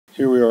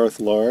Here we are with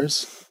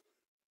Lars.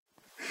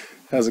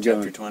 How's it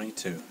going? Chapter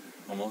 22.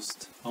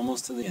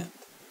 Almost to the end.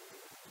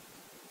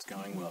 It's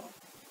going well.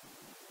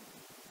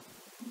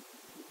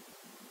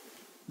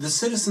 The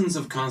citizens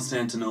of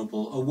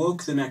Constantinople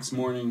awoke the next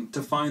morning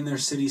to find their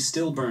city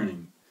still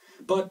burning,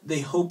 but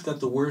they hoped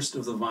that the worst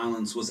of the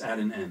violence was at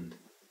an end.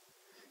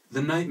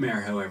 The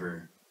nightmare,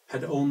 however,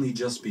 had only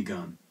just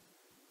begun.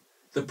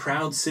 The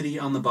proud city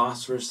on the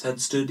Bosphorus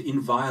had stood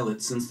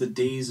inviolate since the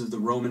days of the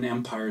Roman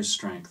Empire's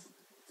strength,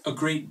 a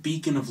great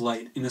beacon of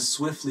light in a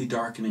swiftly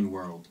darkening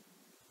world.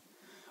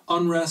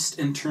 Unrest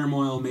and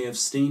turmoil may have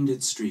stained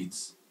its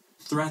streets.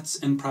 Threats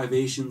and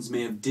privations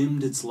may have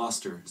dimmed its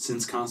luster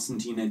since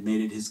Constantine had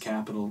made it his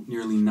capital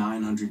nearly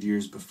 900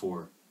 years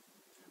before.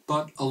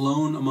 But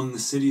alone among the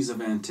cities of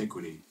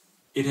antiquity,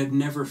 it had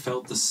never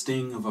felt the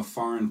sting of a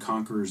foreign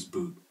conqueror's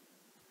boot.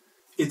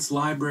 Its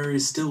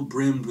libraries still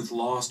brimmed with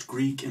lost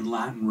Greek and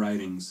Latin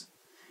writings.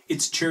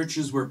 Its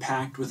churches were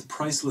packed with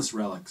priceless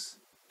relics,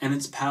 and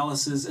its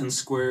palaces and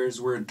squares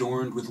were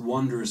adorned with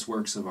wondrous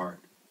works of art.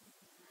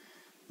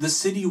 The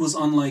city was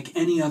unlike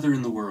any other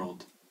in the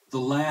world, the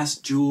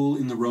last jewel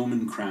in the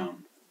Roman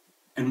crown,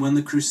 and when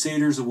the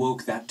Crusaders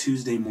awoke that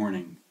Tuesday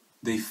morning,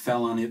 they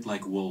fell on it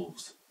like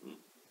wolves.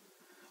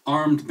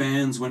 Armed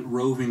bands went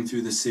roving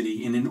through the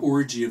city in an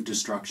orgy of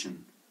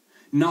destruction.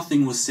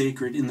 Nothing was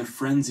sacred in the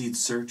frenzied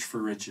search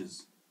for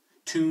riches.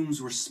 Tombs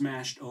were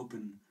smashed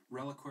open,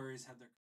 reliquaries had their